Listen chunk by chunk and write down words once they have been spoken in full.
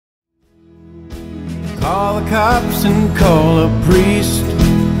Call the cops and call a priest.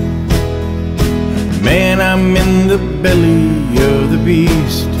 Man, I'm in the belly of the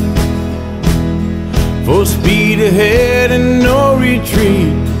beast. Full speed ahead and no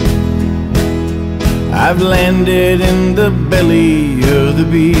retreat. I've landed in the belly of the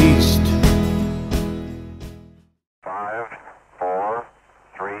beast. 5, 4,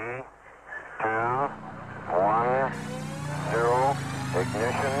 3, 2, 1, 0,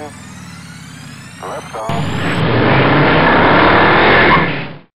 ignition, liftoff.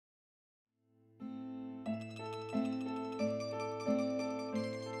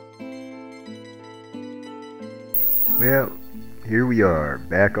 Well, here we are,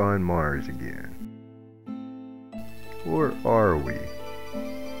 back on Mars again. Or are we?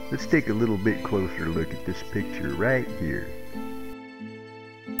 Let's take a little bit closer look at this picture right here.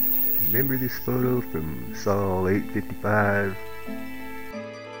 Remember this photo from Sol 855?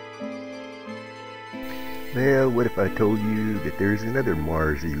 Well, what if I told you that there's another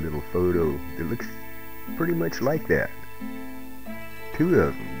Marsy little photo that looks pretty much like that? Two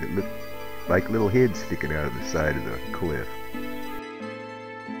of them that look like little heads sticking out of the side of the cliff.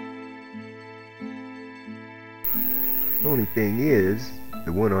 Only thing is,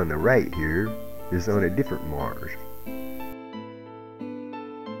 the one on the right here is on a different Mars.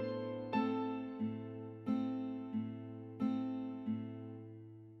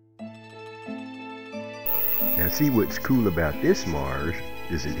 Now see, what's cool about this Mars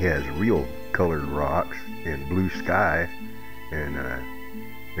is it has real colored rocks and blue sky, and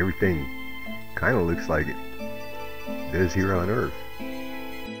everything kind of looks like it does here on Earth.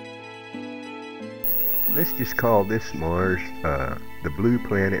 Let's just call this Mars the blue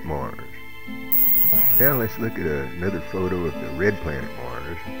planet Mars. Now let's look at another photo of the red planet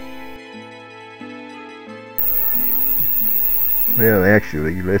Mars. Well,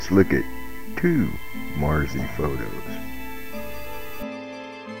 actually, let's look at two Marsy photos.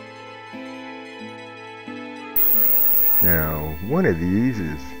 Now, one of these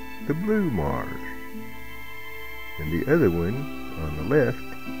is the blue Mars, and the other one on the left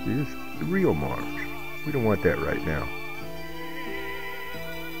is the real Mars. We don't want that right now.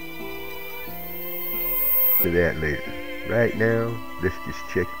 Do that later. Right now, let's just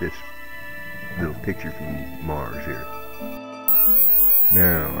check this little picture from Mars here.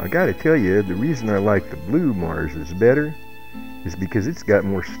 Now, I gotta tell you, the reason I like the blue Mars is better is because it's got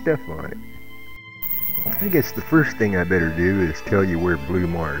more stuff on it. I guess the first thing I better do is tell you where blue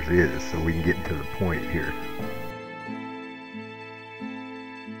Mars is so we can get to the point here.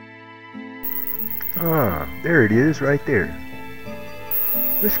 Ah, there it is right there.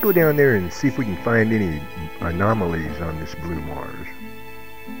 Let's go down there and see if we can find any anomalies on this blue Mars.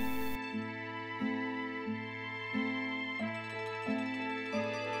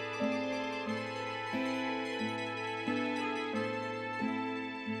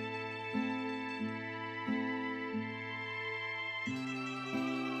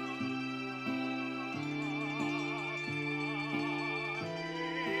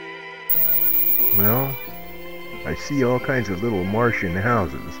 Well, I see all kinds of little Martian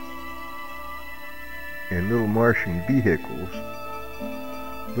houses and little Martian vehicles,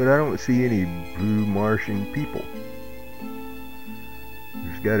 but I don't see any blue Martian people.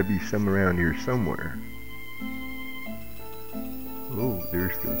 There's got to be some around here somewhere. Oh,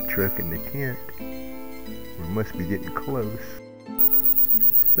 there's the truck and the tent. We must be getting close.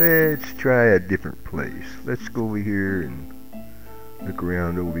 Let's try a different place. Let's go over here and look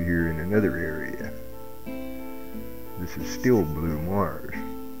around over here in another area. This is still blue Mars.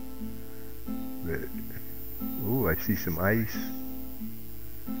 But, oh, I see some ice.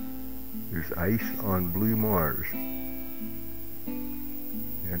 There's ice on blue Mars.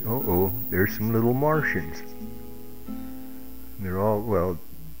 And oh, there's some little Martians. And they're all, well,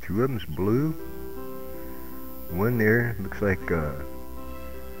 two of them's blue. One there looks like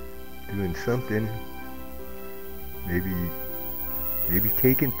doing something. Maybe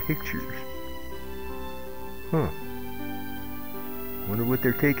taking pictures. Huh. Wonder what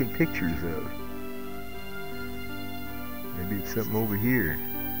they're taking pictures of. Maybe it's something over here.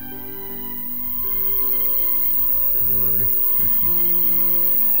 Oh, there's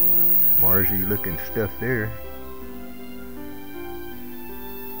some Marsy looking stuff there.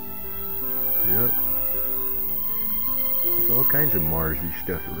 Yep. There's all kinds of Marsy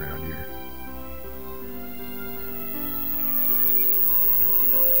stuff around here.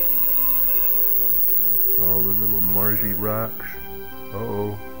 All the little Marsy rocks.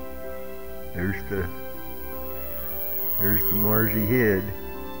 Uh-oh. There's the Marsy head.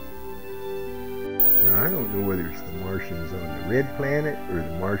 Now, I don't know whether it's the Martians on the red planet or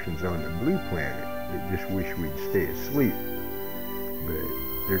the Martians on the blue planet, that just wish we'd stay asleep.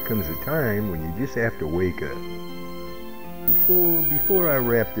 But there comes a time when you just have to wake up. Before I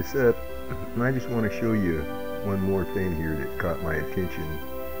wrap this up, I just want to show you one more thing here that caught my attention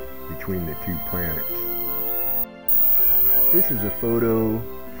between the two planets. This is a photo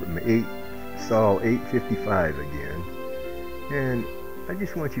from Sol 855 again, and I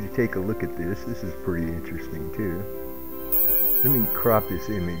just want you to take a look at this. This is pretty interesting too. Let me crop this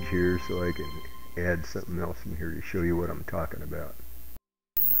image here so I can add something else in here to show you what I'm talking about.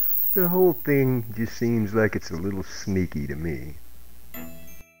 The whole thing just seems like it's a little sneaky to me.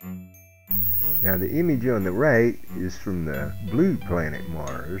 Now the image on the right is from the blue planet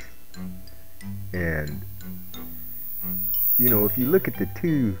Mars, and you know, if you look at the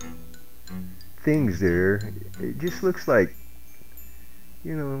two things there, it just looks like,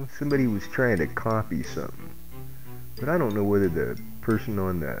 you know, somebody was trying to copy something. But I don't know whether the person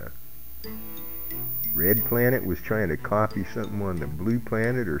on the red planet was trying to copy something on the blue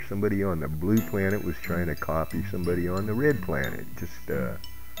planet, or somebody on the blue planet was trying to copy somebody on the red planet. Just,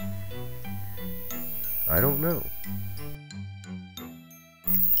 I don't know.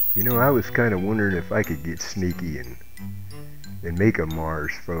 You know, I was kind of wondering if I could get sneaky and make a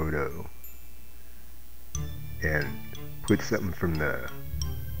Mars photo and put something from the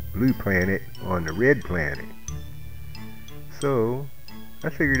blue planet on the red planet. So I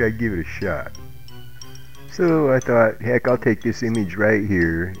figured I'd give it a shot. So I thought, heck, I'll take this image right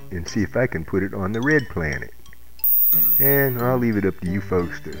here and see if I can put it on the red planet. And I'll leave it up to you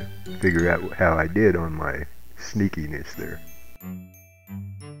folks to figure out how I did on my sneakiness there.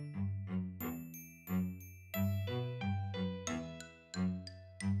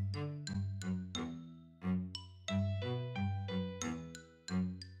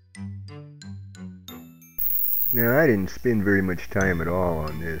 Now, I didn't spend very much time at all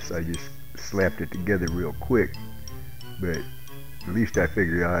on this. I just slapped it together real quick, but at least I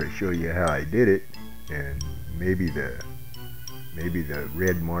figured out how to show you how I did it, and maybe the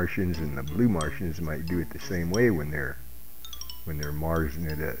red Martians and the blue Martians might do it the same way when they're Marsing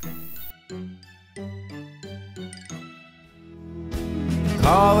it up.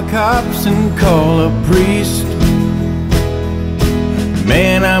 Call the cops and call a priest.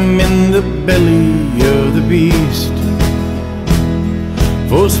 Man, I'm in the belly of the beast.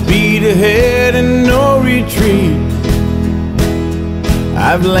 Full speed ahead and no retreat.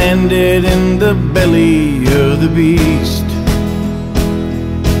 I've landed in the belly of the beast.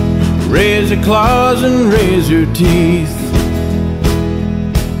 Razor claws and razor teeth,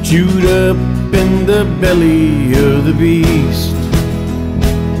 chewed up in the belly of the beast.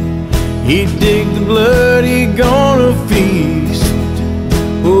 He dig the blood, he gonna feast.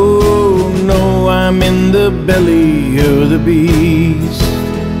 Oh no, I'm in the belly of the beast.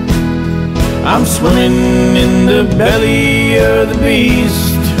 I'm swimming in the belly of the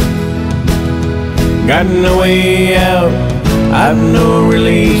beast. Got no way out, I've no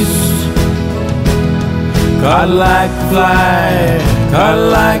release. Caught like a fly, caught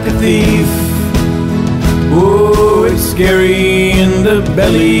like a thief. Oh, it's scary in the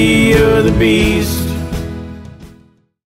belly of the beast.